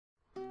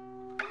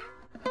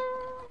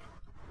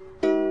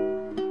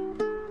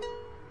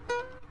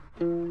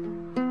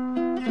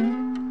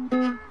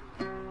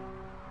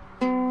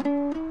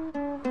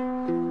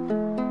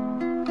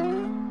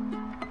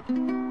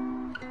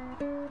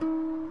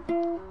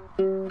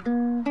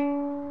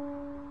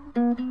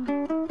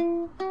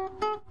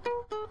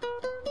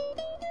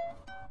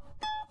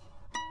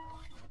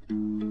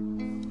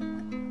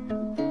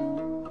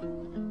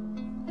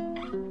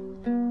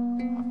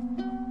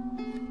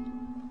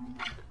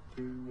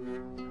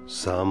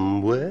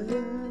Somewhere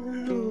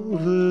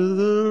over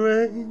the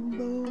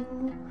rainbow,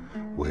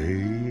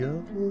 way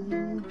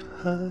up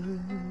high,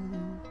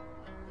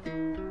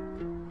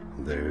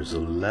 there's a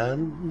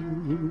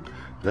land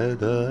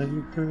that I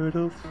heard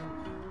of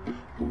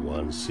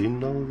once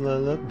in a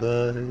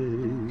lullaby.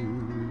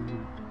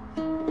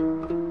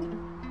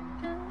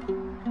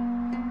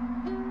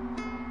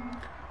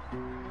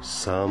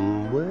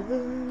 Somewhere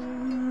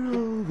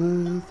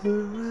over the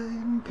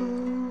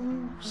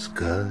rainbow,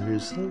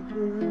 skies are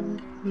blue,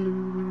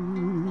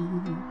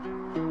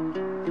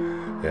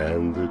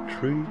 and the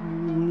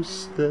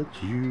dreams that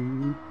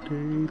you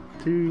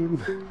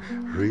daydream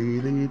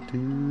really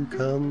do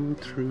come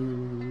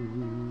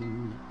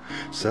true.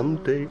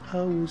 Someday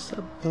I was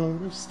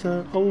upon a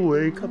star, I'll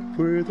wake up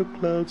where the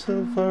clouds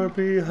are far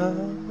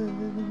behind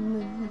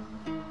me,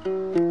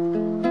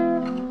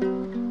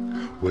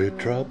 where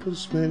troubles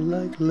smell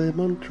like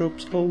lemon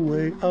drops,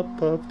 away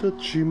above the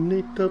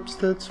chimney tops.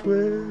 That's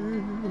where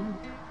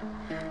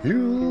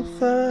you'll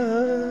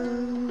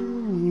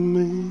find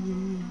me.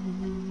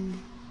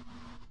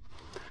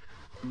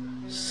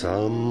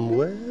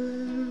 Somewhere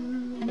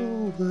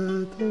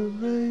over the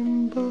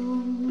rainbow,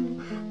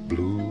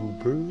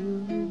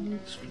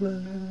 bluebirds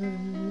fly.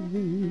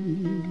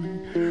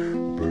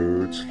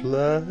 Birds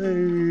fly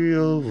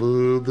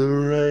over the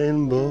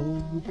rainbow.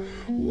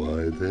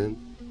 Why then,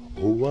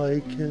 oh,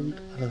 why can't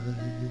I?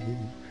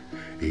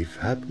 If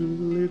happy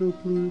little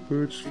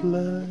bluebirds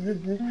fly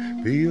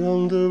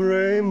beyond the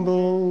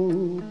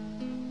rainbow,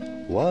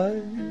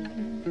 why,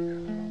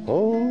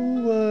 oh,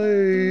 why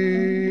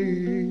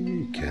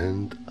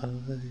can't I?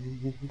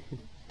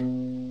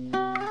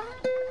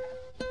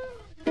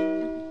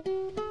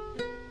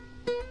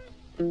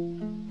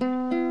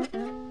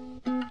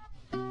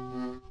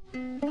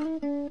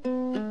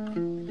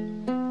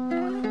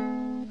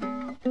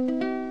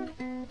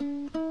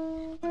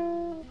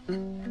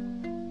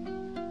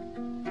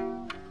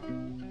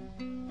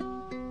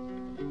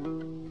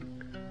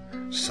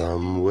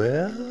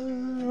 Somewhere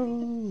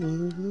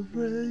over the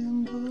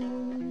rainbow,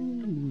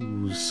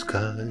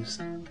 skies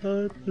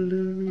are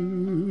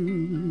blue,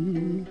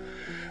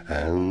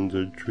 and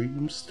the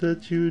dreams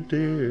that you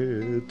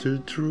dare to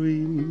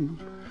dream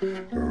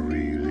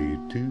really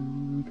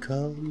do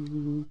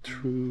come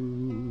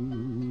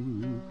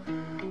true,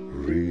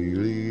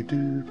 really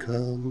do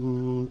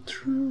come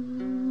true.